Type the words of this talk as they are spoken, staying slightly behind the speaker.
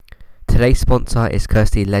Today's sponsor is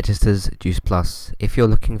Kirsty Legister's Juice Plus. If you're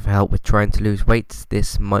looking for help with trying to lose weight,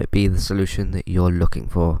 this might be the solution that you're looking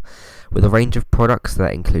for. With a range of products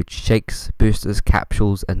that include shakes, boosters,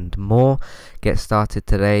 capsules and more, get started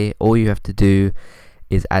today. All you have to do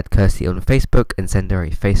is add Kirsty on Facebook and send her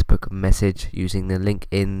a Facebook message using the link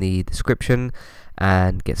in the description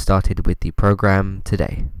and get started with the program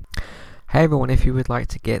today. Hey everyone, if you would like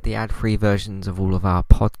to get the ad-free versions of all of our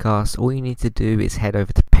podcasts, all you need to do is head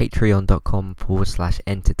over to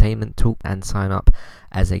patreon.com/entertainment talk and sign up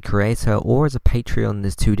as a creator or as a Patreon.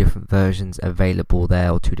 There's two different versions available there,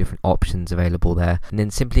 or two different options available there. And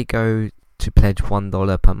then simply go to pledge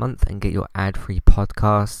 $1 per month and get your ad-free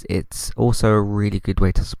podcast. It's also a really good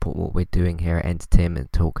way to support what we're doing here at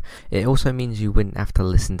Entertainment Talk. It also means you wouldn't have to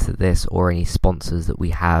listen to this or any sponsors that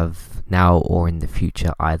we have now or in the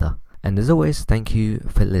future either. And as always, thank you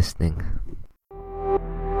for listening.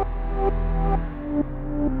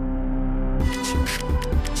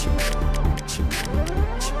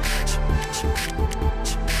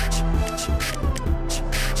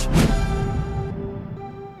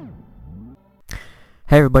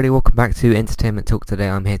 Hey everybody, welcome back to Entertainment Talk. Today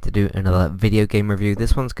I'm here to do another video game review.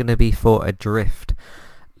 This one's going to be for Adrift.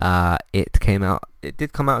 It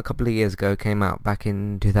did come out a couple of years ago, came out back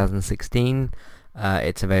in 2016.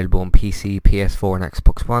 It's available on PC, PS4 and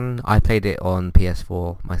Xbox One. I played it on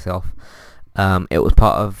PS4 myself. It was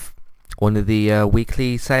part of one of the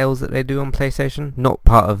weekly sales that they do on PlayStation. Not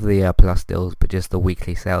part of the Plus deals, but just the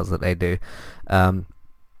weekly sales that they do.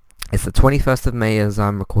 It's the 21st of May as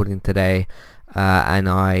I'm recording today, and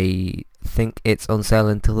I think it's on sale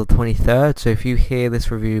until the 23rd. So if you hear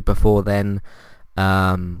this review before then,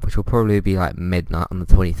 which will probably be like midnight on the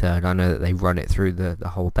 23rd, I know that they run it through the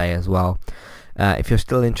whole day as well. If you're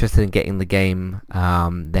still interested in getting the game,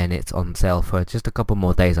 then it's on sale for just a couple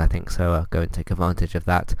more days, I think, so go and take advantage of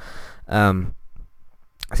that. So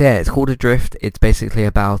yeah, it's called Adrift. It's basically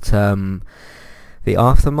about the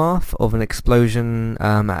aftermath of an explosion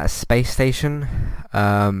at a space station,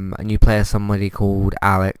 and you play as somebody called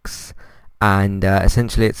Alex, and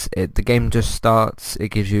essentially the game just starts. It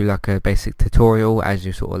gives you like a basic tutorial as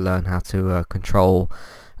you sort of learn how to control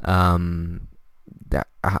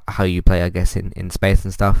how you play, I guess, in space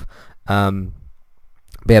and stuff. But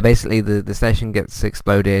yeah, basically the station gets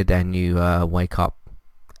exploded and you wake up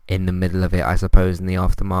in the middle of it, I suppose, in the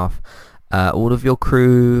aftermath. All of your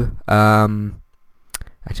crew,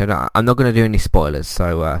 actually I'm not going to do any spoilers,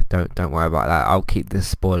 so don't worry about that. I'll keep this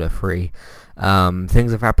spoiler free.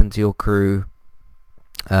 Things have happened to your crew,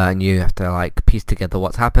 and you have to like piece together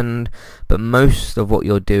what's happened, but most of what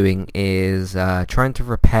you're doing is trying to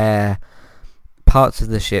repair parts of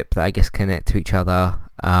the ship that I guess connect to each other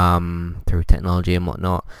through technology and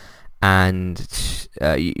whatnot, and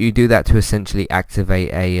you do that to essentially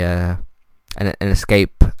activate an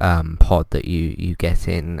escape pod that you get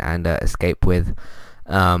in and escape with.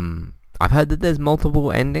 I've heard that there's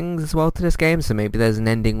multiple endings as well to this game, so maybe there's an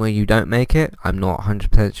ending where you don't make it. I'm not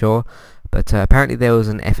 100% sure, but apparently there was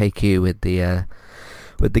an FAQ with the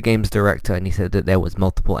game's director, and he said that there was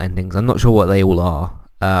multiple endings. I'm not sure what they all are.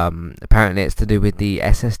 Apparently it's to do with the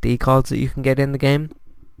SSD cards that you can get in the game.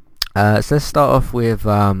 So let's start off with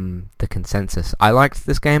the consensus. I liked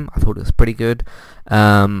this game. I thought it was pretty good.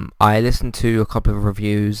 I listened to a couple of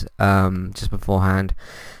reviews just beforehand,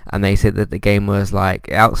 and they said that the game was like,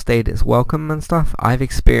 it outstayed its welcome and stuff. I've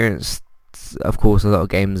experienced, of course, a lot of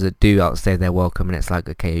games that do outstay their welcome, and it's like,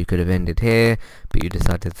 okay, you could have ended here, but you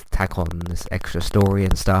decided to tack on this extra story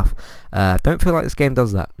and stuff. Don't feel like this game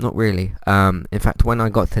does that. Not really. In fact, when I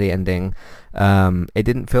got to the ending, it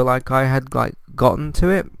didn't feel like I had like gotten to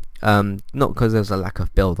it. Not because there was a lack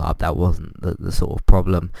of build-up. That wasn't the sort of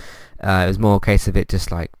problem. It was more a case of it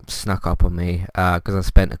just like snuck up on me, because I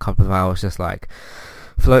spent a couple of hours just like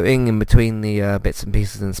floating in between the bits and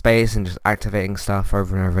pieces in space and just activating stuff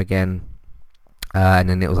over and over again. And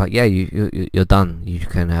then it was like, yeah, you're done. You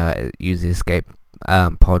can use the escape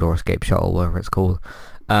pod or escape shuttle, whatever it's called.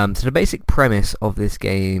 So the basic premise of this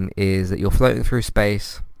game is that you're floating through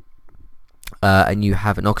space, and you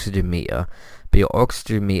have an oxygen meter, but your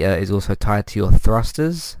oxygen meter is also tied to your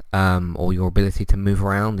thrusters, or your ability to move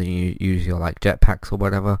around, and you use your like jetpacks or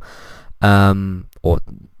whatever, or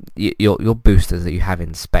your boosters that you have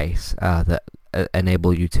in space that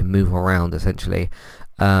enable you to move around essentially.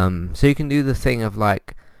 So you can do the thing of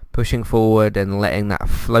like pushing forward and letting that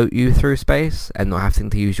float you through space and not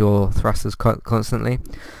having to use your thrusters constantly.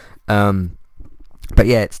 But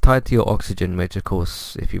yeah, it's tied to your oxygen, which of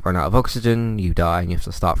course, if you run out of oxygen, you die and you have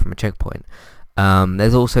to start from a checkpoint.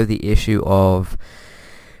 There's also the issue of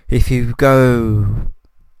if you go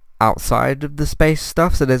outside of the space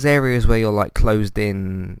stuff. So there's areas where you're like closed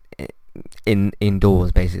indoors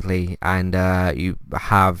basically, and you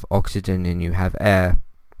have oxygen and you have air.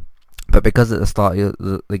 But because at the start of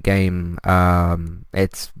the game,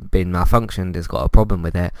 it's been malfunctioned, it's got a problem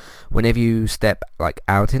with it. Whenever you step like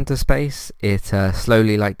out into space, it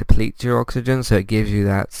slowly like depletes your oxygen, so it gives you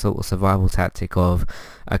that sort of survival tactic of,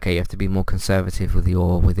 okay, you have to be more conservative with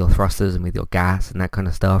your thrusters and with your gas and that kind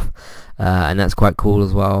of stuff, and that's quite cool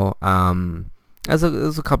as well.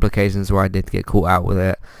 There's a couple of occasions where I did get caught out with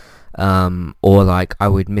it. Or like I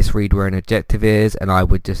would misread where an objective is and I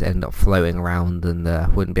would just end up floating around and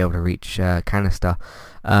wouldn't be able to reach canister,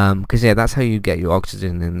 because yeah, that's how you get your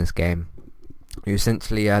oxygen in this game. You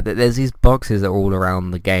essentially there's these boxes that are all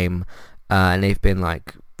around the game, and they've been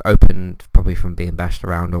like opened probably from being bashed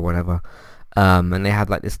around or whatever, and they had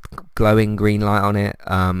like this glowing green light on it,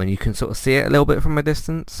 and you can sort of see it a little bit from a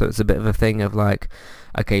distance, so it's a bit of a thing of like,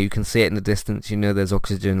 okay, you can see it in the distance, you know there's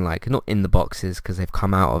oxygen, like, not in the boxes, because they've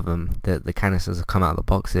come out of them, the canisters have come out of the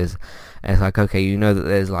boxes, and it's like, okay, you know that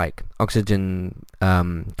there's, like, oxygen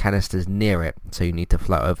canisters near it, so you need to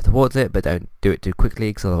float over towards it, but don't do it too quickly,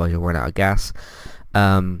 because otherwise you'll run out of gas.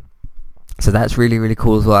 So that's really, really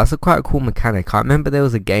cool as well. That's quite a cool mechanic. I remember there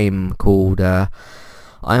was a game called I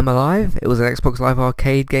Am Alive. It was an Xbox Live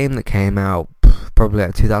Arcade game that came out probably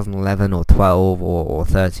like 2011 or 12 or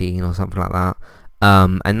 13 or something like that.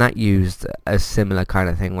 And that used a similar kind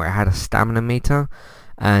of thing where it had a stamina meter,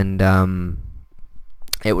 and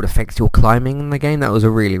it would affect your climbing in the game. That was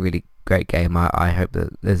a really, really great game. I hope that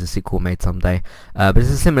there's a sequel made someday. But it's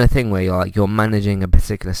a similar thing where you're managing a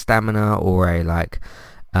particular stamina or a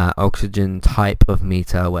oxygen type of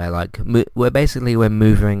meter, where where basically when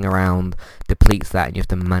moving around depletes that, and you have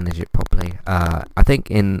to manage it properly. I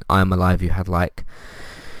think in I Am Alive you had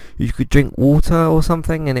you could drink water or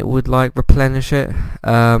something and it would like replenish it.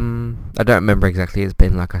 I don't remember exactly, it's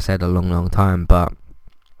been, like I said, a long time, but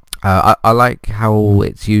I like how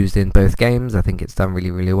it's used in both games. I think it's done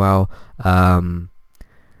really, really well. So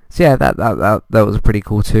yeah, that was pretty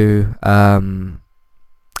cool too. And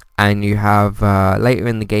you have later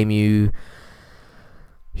in the game you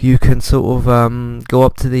can sort of go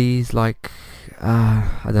up to these I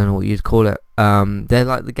don't know what you'd call it. They're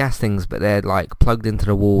like the gas things, but they're like plugged into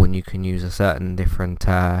the wall, and you can use a certain different.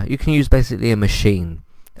 You can use basically a machine,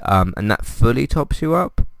 and that fully tops you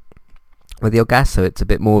up with your gas. So it's a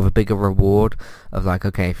bit more of a bigger reward of like,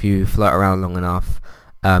 okay, if you float around long enough,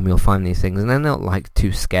 you'll find these things, and they're not like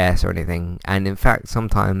too scarce or anything. And in fact,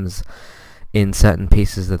 sometimes in certain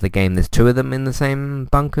pieces of the game, there's two of them in the same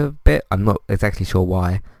bunker bit. I'm not exactly sure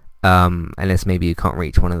why. Unless maybe you can't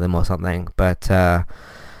reach one of them or something, but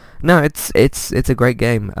no, it's a great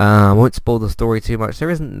game. I won't spoil the story too much.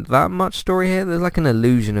 There isn't that much story here. There's like an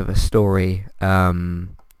illusion of a story,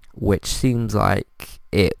 which seems like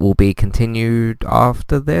it will be continued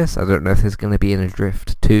after this. I don't know if there's going to be an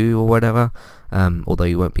Adrift 2 or whatever, although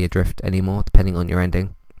you won't be Adrift anymore, depending on your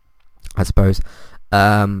ending, I suppose.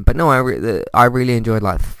 But no, I really enjoyed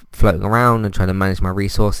floating around and trying to manage my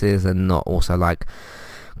resources and not also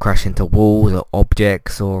crash into walls or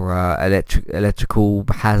objects or electrical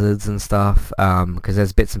hazards and stuff, because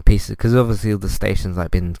there's bits and pieces, because obviously the station's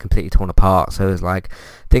been completely torn apart, so there's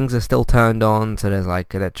things are still turned on, so there's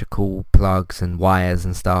electrical plugs and wires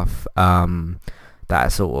and stuff that are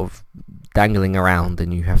sort of dangling around,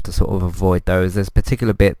 and you have to sort of avoid those. There's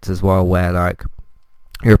particular bits as well where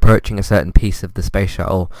you're approaching a certain piece of the space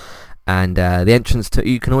shuttle, and the entrance to,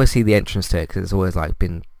 you can always see the entrance to it because it's always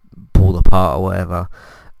been pulled apart or whatever.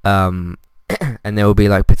 And there will be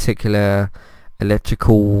particular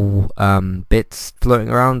electrical bits floating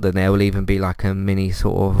around, and there will even be a mini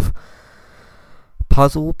sort of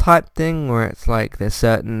puzzle type thing where it's there's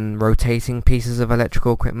certain rotating pieces of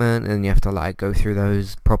electrical equipment, and you have to go through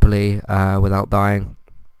those properly without dying.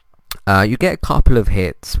 You get a couple of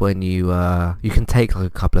hits when you can take a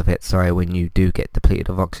couple of hits, when you do get depleted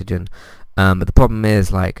of oxygen. But the problem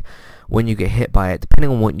is when you get hit by it,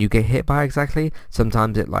 depending on what you get hit by exactly,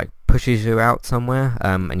 sometimes it pushes you out somewhere,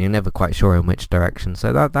 and you're never quite sure in which direction.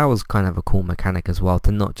 So that was kind of a cool mechanic as well,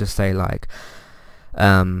 to not just say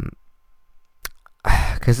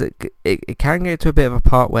because it can get to a bit of a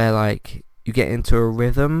part where you get into a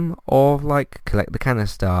rhythm of collect the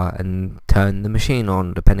canister and turn the machine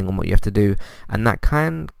on, depending on what you have to do, and that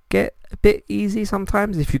can get a bit easy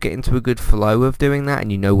sometimes if you get into a good flow of doing that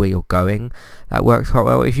and you know where you're going. That works quite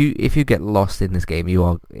well. If you get lost in this game, you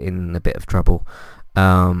are in a bit of trouble,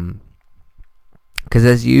 because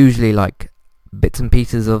there's usually bits and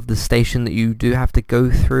pieces of the station that you do have to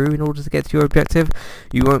go through in order to get to your objective.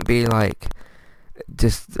 You won't be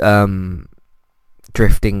just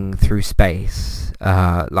drifting through space,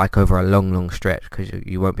 like over a long stretch, because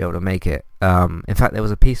you won't be able to make it. In fact, there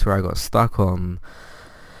was a piece where I got stuck on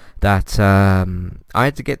that. I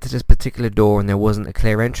had to get to this particular door and there wasn't a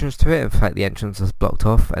clear entrance to it. In fact, the entrance was blocked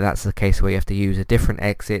off, and that's the case where you have to use a different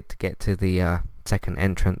exit to get to the second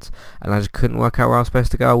entrance, and I just couldn't work out where I was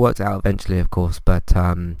supposed to go. I worked it out eventually, of course, but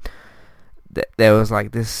there was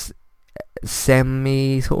like this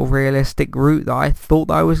semi sort of realistic route that I thought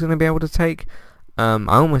that I was going to be able to take. I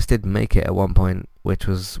almost did make it at one point, which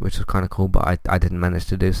was kind of cool, but I didn't manage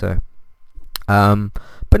to do so.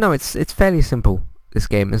 But no, it's fairly simple. This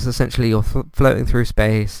game is essentially you're floating through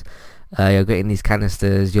space. You're getting these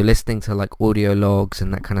canisters. You're listening to like audio logs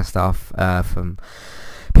and that kind of stuff from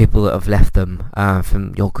people that have left them,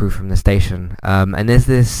 from your crew from the station. And there's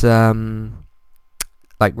this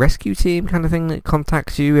like rescue team kind of thing that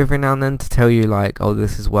contacts you every now and then to tell you like, oh,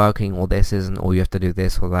 this is working or this isn't, or you have to do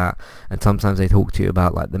this or that. And sometimes they talk to you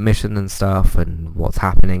about like the mission and stuff and what's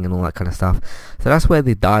happening and all that kind of stuff. So that's where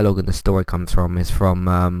the dialogue and the story comes from, is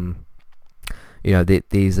from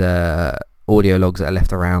these audio logs that are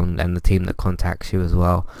left around and the team that contacts you as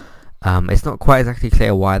well. It's not quite exactly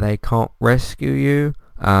clear why they can't rescue you.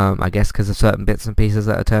 I guess because of certain bits and pieces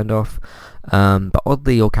that are turned off. But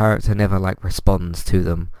oddly, your character never like responds to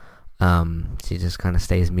them. She just kind of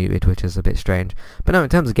stays muted, which is a bit strange. But no, in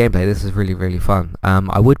terms of gameplay, this is really, really fun.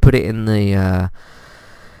 I would put it in the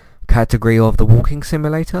category of the walking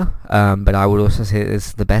simulator, but I would also say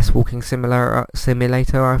it's the best walking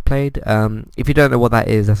simulator I've played. If you don't know what that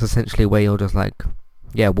is, that's essentially where you're just like,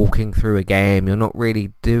 walking through a game. You're not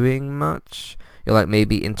really doing much. You're like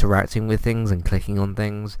maybe interacting with things and clicking on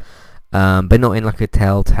things, but not in like a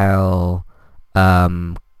telltale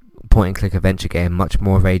point and click adventure game. Much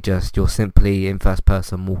more of a just you're simply in first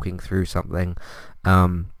person walking through something.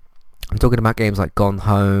 I'm talking about games like Gone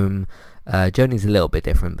Home. Journey's a little bit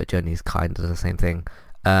different, but Journey's kind of the same thing.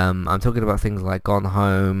 I'm talking about things like Gone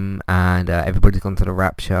Home and Everybody's Gone to the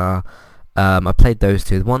Rapture. I played those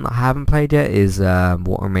two. The one that I haven't played yet is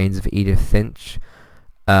What Remains of Edith Finch.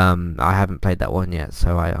 I haven't played that one yet,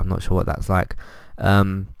 so I'm not sure what that's like.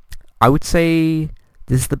 I would say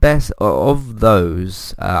this is the best of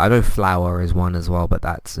those. I know Flower is one as well, but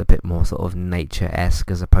that's a bit more sort of nature-esque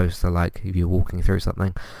as opposed to like if you're walking through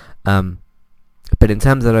something. But in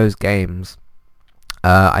terms of those games,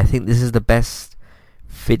 I think this is the best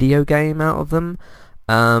video game out of them.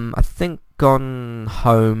 I think Gone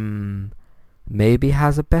Home maybe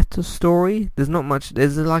has a better story. There's not much.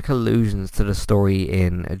 There's like allusions to the story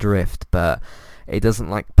in Adrift, but it doesn't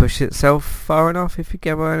like push itself far enough, if you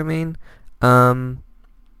get what I mean.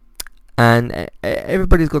 And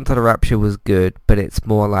Everybody's Gone to the Rapture was good, but it's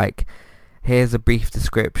more like, here's a brief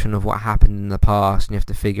description of what happened in the past and you have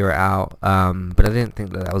to figure it out. But I didn't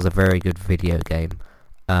think that was a very good video game.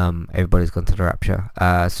 Everybody's Gone to the Rapture.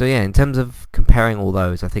 So yeah, in terms of comparing all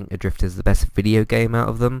those, I think Adrift is the best video game out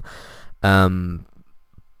of them.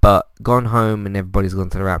 But Gone Home and Everybody's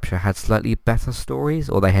Gone to the Rapture had slightly better stories,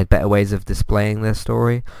 or they had better ways of displaying their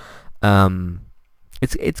story.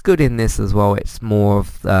 It's good in this as well. It's more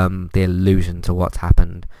of the allusion to what's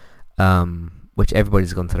happened, which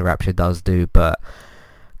Everybody's Gone to the Rapture does do, but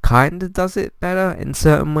kind of does it better in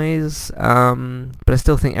certain ways. But I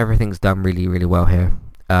still think everything's done really, really well here,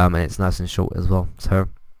 and it's nice and short as well. So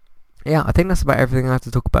yeah, I think that's about everything I have to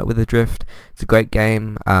talk about with Adrift. It's a great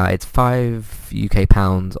game. It's £5 UK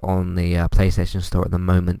on the PlayStation Store at the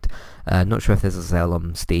moment. Not sure if there's a sale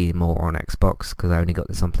on Steam or on Xbox, because I only got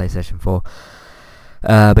this on PlayStation 4.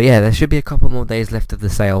 But yeah, there should be a couple more days left of the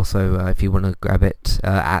sale, so if you want to grab it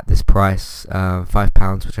at this price,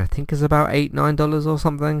 £5, which I think is about $8-9 or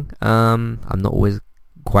something. I'm not always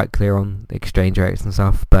quite clear on the exchange rates and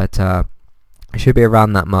stuff, but it should be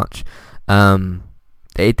around that much.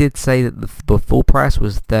 It did say that the full price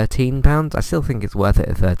was £13. I still think it's worth it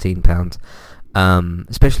at £13.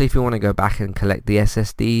 Especially if you want to go back and collect the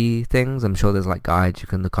SSD things. I'm sure there's like guides you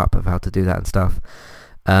can look up of how to do that and stuff.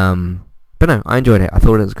 But no, I enjoyed it. I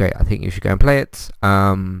thought it was great. I think you should go and play it.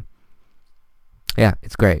 Yeah,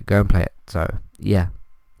 it's great. Go and play it. So yeah,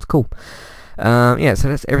 it's cool. Yeah, so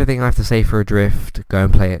that's everything I have to say for Adrift. Go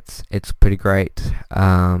and play it. It's pretty great.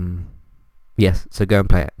 Yes, so go and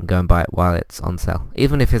play it and go and buy it while it's on sale.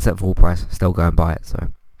 Even if it's at full price, still go and buy it. So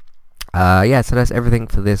yeah, so that's everything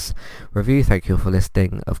for this review. Thank you for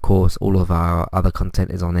listening. Of course, all of our other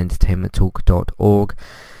content is on entertainmenttalk.org.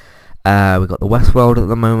 We've got the Westworld at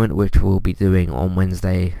the moment, which we'll be doing on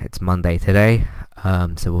Wednesday. It's Monday today,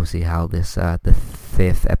 so we'll see how this the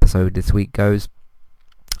 5th episode this week goes.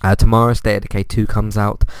 Tomorrow State of Decay 2 comes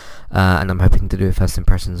out, and I'm hoping to do a first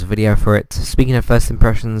impressions video for it. Speaking of first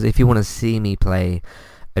impressions, if you want to see me play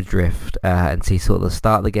Adrift and see sort of the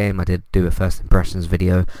start of the game, I did do a first impressions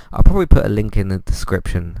video. I'll probably put a link in the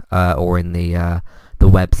description or in the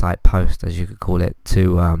website post, as you could call it,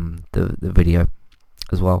 to the video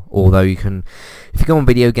as well. Although you can, if you go on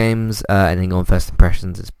video games and then go on first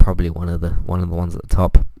impressions, it's probably one of the ones at the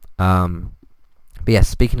top. But yeah,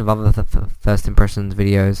 speaking of other first impressions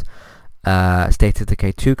videos, State of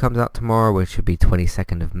Decay 2 comes out tomorrow, which should be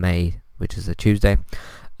 22nd of May, which is a Tuesday.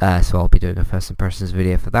 So I'll be doing a first impressions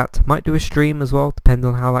video for that. Might do a stream as well,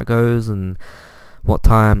 depending on how that goes and what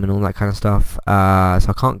time and all that kind of stuff. So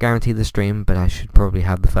I can't guarantee the stream, but I should probably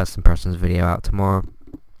have the first impressions video out tomorrow.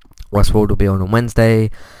 Westworld will be on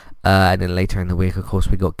Wednesday, and then later in the week, of course,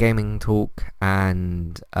 we got Gaming Talk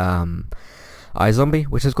and iZombie,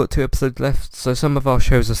 which has got 2 episodes left. So some of our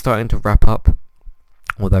shows are starting to wrap up,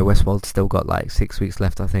 although Westworld's still got like 6 weeks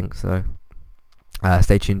left, I think. So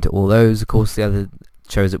stay tuned to all those. Of course, the other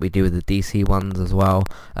shows that we do are the DC ones as well.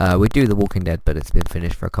 We do The Walking Dead, but it's been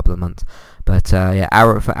finished for a couple of months. But yeah,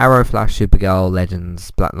 Arrow, Flash, Supergirl,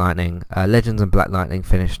 Legends, Black Lightning. Legends and Black Lightning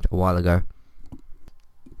finished a while ago.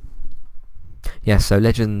 Yeah, so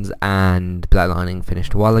Legends and Black Lightning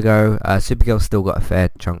finished a while ago. Supergirl's still got a fair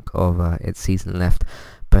chunk of its season left,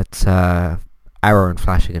 but Arrow and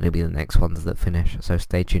Flash are going to be the next ones that finish, so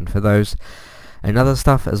stay tuned for those. And other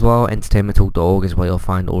stuff as well, entertainmenttalk.org is where you'll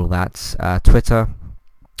find all of that. Twitter,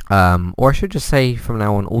 or I should just say from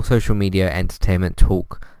now on, all social media, Entertainment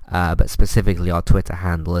Talk, but specifically our Twitter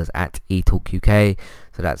handle is @eTalkUK,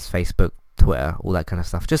 so that's Facebook, Twitter, all that kind of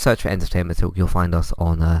stuff. Just search for Entertainment Talk, you'll find us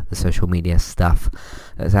on the social media stuff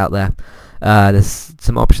that's out there. There's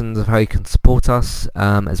some options of how you can support us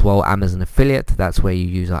as well. Amazon affiliate, that's where you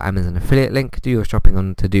use our Amazon affiliate link to do your shopping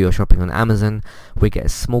on Amazon. We get a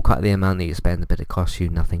small cut of the amount that you spend, but it costs you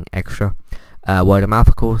nothing extra. Word of mouth,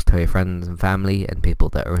 of course, tell your friends and family and people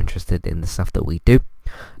that are interested in the stuff that we do.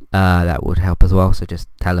 That would help as well, so just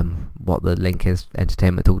tell them what the link is,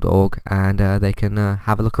 entertainmenttalk.org, and they can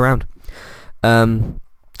have a look around.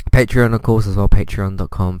 Patreon, of course, as well,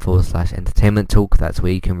 patreon.com/entertainmenttalk. That's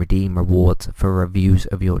where you can redeem rewards for reviews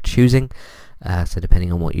of your choosing. So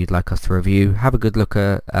depending on what you'd like us to review, have a good look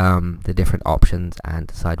at the different options and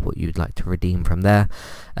decide what you'd like to redeem from there.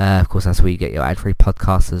 Of course, that's where you get your ad-free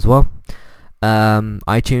podcasts as well.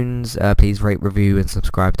 iTunes, please rate, review, and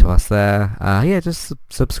subscribe to us there. Yeah, just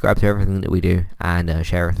subscribe to everything that we do and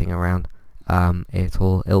share everything around.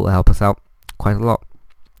 It'll help us out quite a lot,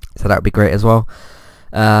 so that would be great as well.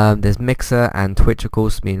 There's Mixer and Twitch, of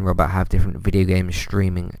course. Me and Robert have different video game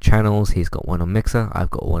streaming channels. He's got one on Mixer,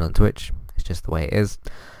 I've got one on Twitch. It's just the way it is.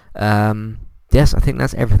 Yes, I think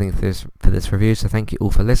that's everything for this review, so thank you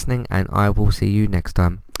all for listening, and I will see you next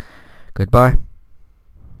time. Goodbye.